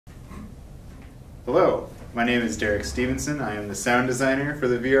Hello, my name is Derek Stevenson. I am the sound designer for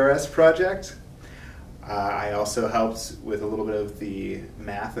the VRS project. I also helped with a little bit of the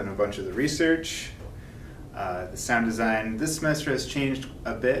math and a bunch of the research. The sound design this semester has changed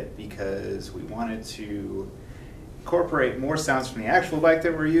a bit because we wanted to incorporate more sounds from the actual bike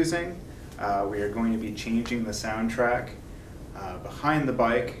that we're using. We are going to be changing the soundtrack behind the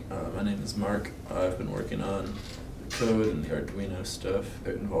bike. My name is Mark. I've been working on the code and the Arduino stuff.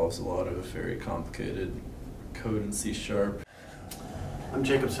 It involves a lot of very complicated code in C#. I'm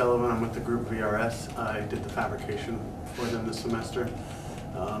Jacob Sullivan. I'm with the group VRS. I did the fabrication for them this semester.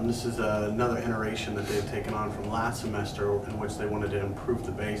 This is another iteration that they've taken on from last semester in which they wanted to improve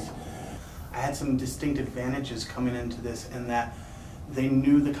the base. I had some distinct advantages coming into this in that they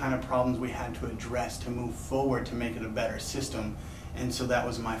knew the kind of problems we had to address to move forward to make it a better system, and so that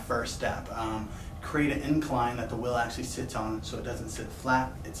was my first step. Create an incline that the wheel actually sits on so it doesn't sit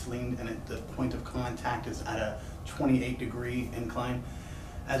flat, it's leaned, and the point of contact is at a 28-degree incline,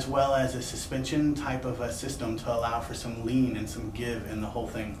 as well as a suspension type of a system to allow for some lean and some give in the whole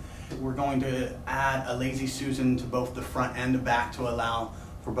thing. We're going to add a Lazy Susan to both the front and the back to allow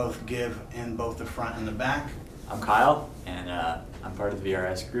for both give in both the front and the back. I'm Kyle, and I'm part of the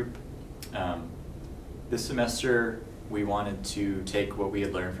VRS group. This semester we wanted to take what we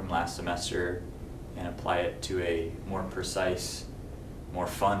had learned from last semester and apply it to a more precise, more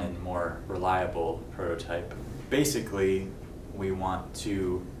fun, and more reliable prototype. Basically, we want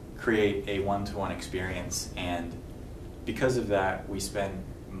to create a one-to-one experience, and because of that, we spent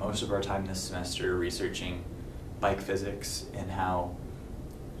most of our time this semester researching bike physics and how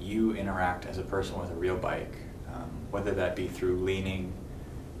you interact as a person with a real bike, whether that be through leaning,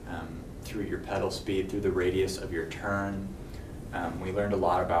 through your pedal speed, through the radius of your turn. We learned a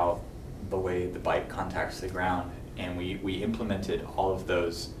lot about the way the bike contacts the ground, and we implemented all of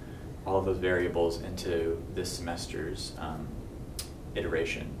those variables into this semester's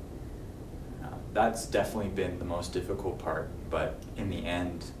iteration. That's definitely been the most difficult part, but in the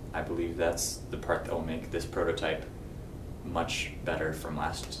end, I believe that's the part that will make this prototype much better from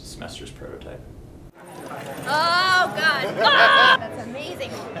last semester's prototype. Oh God! Ah! That's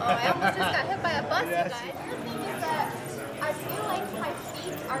amazing. Oh, I almost just got hit by a bus, you guys. The thing is that I feel like my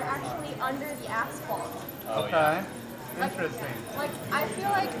feet are actually under the asphalt. Oh, okay. Interesting. Like I feel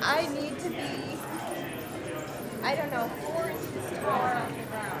like I need to be, I don't know, 4 inches taller on the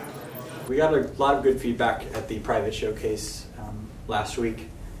ground. We got a lot of good feedback at the private showcase last week.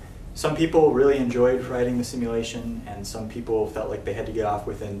 Some people really enjoyed riding the simulation, and some people felt like they had to get off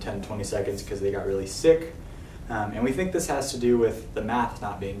within 10-20 seconds because they got really sick. And we think this has to do with the math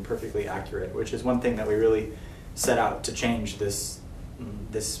not being perfectly accurate, which is one thing that we really set out to change this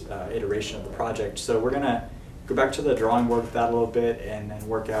iteration of the project. So we're going to go back to the drawing board with that a little bit and then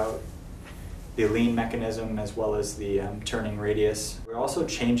work out the lean mechanism as well as the turning radius. We're also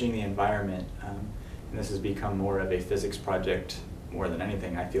changing the environment, and this has become more of a physics project more than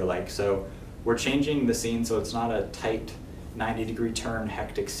anything, I feel like. So we're changing the scene so it's not a tight 90-degree turn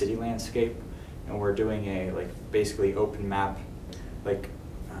hectic city landscape, and we're doing a basically open map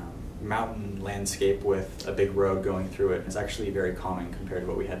mountain landscape with a big road going through it. It's actually very calming compared to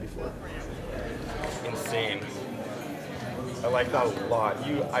what we had before. Insane. I like that a lot.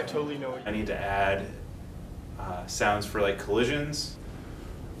 I totally know. I need to add sounds for like collisions.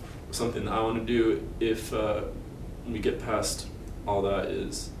 Something I want to do if we get past all that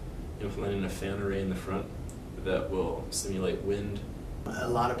is implementing a fan array in the front that will simulate wind. A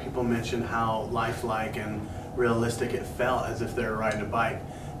lot of people mentioned how lifelike and realistic it felt as if they were riding a bike.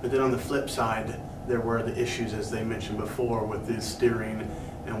 But then on the flip side, there were the issues, as they mentioned before, with the steering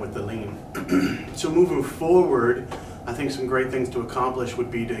and with the lean. So moving forward, I think some great things to accomplish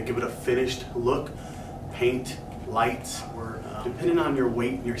would be to give it a finished look, paint, lights, or depending on your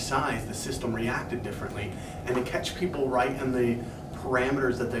weight and your size, the system reacted differently. And to catch people right in the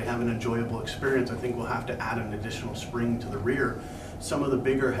parameters that they have an enjoyable experience, I think we'll have to add an additional spring to the rear. Some of the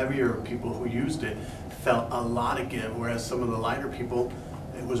bigger, heavier people who used it felt a lot of give, whereas some of the lighter people,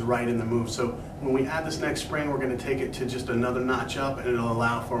 it was right in the move. So when we add this next spring, we're going to take it to just another notch up, and it'll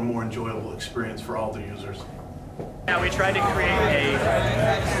allow for a more enjoyable experience for all the users. Yeah, we tried to create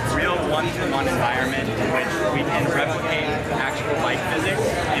a real one-to-one environment in which we can replicate actual bike physics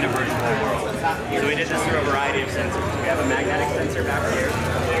in a virtual world. So we did this through a variety of sensors. We have a magnetic sensor back here.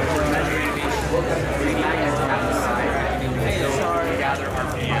 We're measuring these magnets at the side. So we gather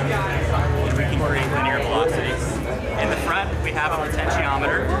RPM, and we can create linear velocities. In the front, we have a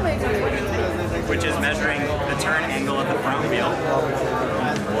potentiometer, which is measuring the turn angle of the front wheel.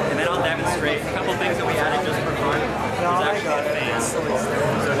 And then I'll demonstrate a couple things that we added just for fun. There's actually a fan.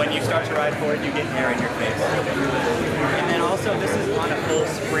 So when you you start to ride forward, you get air in your face. And then also, this is on a full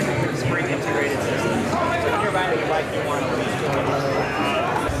spring integrated system. So when you're riding a bike, you want to lean forward.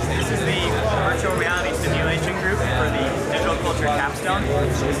 This is the virtual reality simulation group for the Digital Culture Capstone.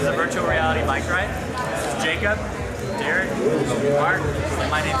 This is a virtual reality bike ride. This is Jacob, Derek, Mark,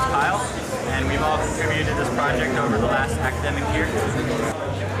 and my name's Kyle. And we've all contributed to this project over the last academic year.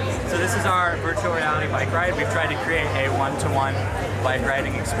 So this is our virtual reality bike ride. We've tried to create a one-to-one bike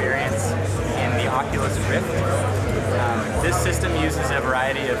riding experience in the Oculus Rift. This system uses a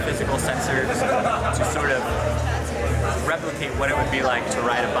variety of physical sensors to sort of replicate what it would be like to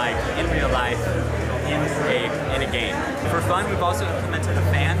ride a bike in real life in a game. For fun, we've also implemented a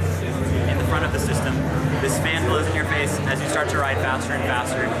fan in the front of the system. This fan blows in your face as you start to ride faster and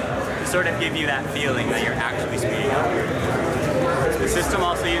faster to sort of give you that feeling that you're actually speeding up. The system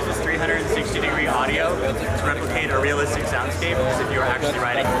also uses 360-degree audio to replicate a realistic soundscape as if you were actually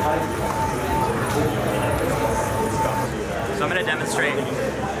riding. So I'm going to demonstrate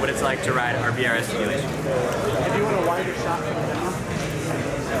what it's like to ride our VRS simulation. If you want to wind a shot from down.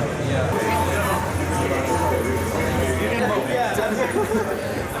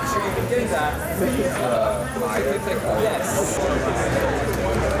 Yes.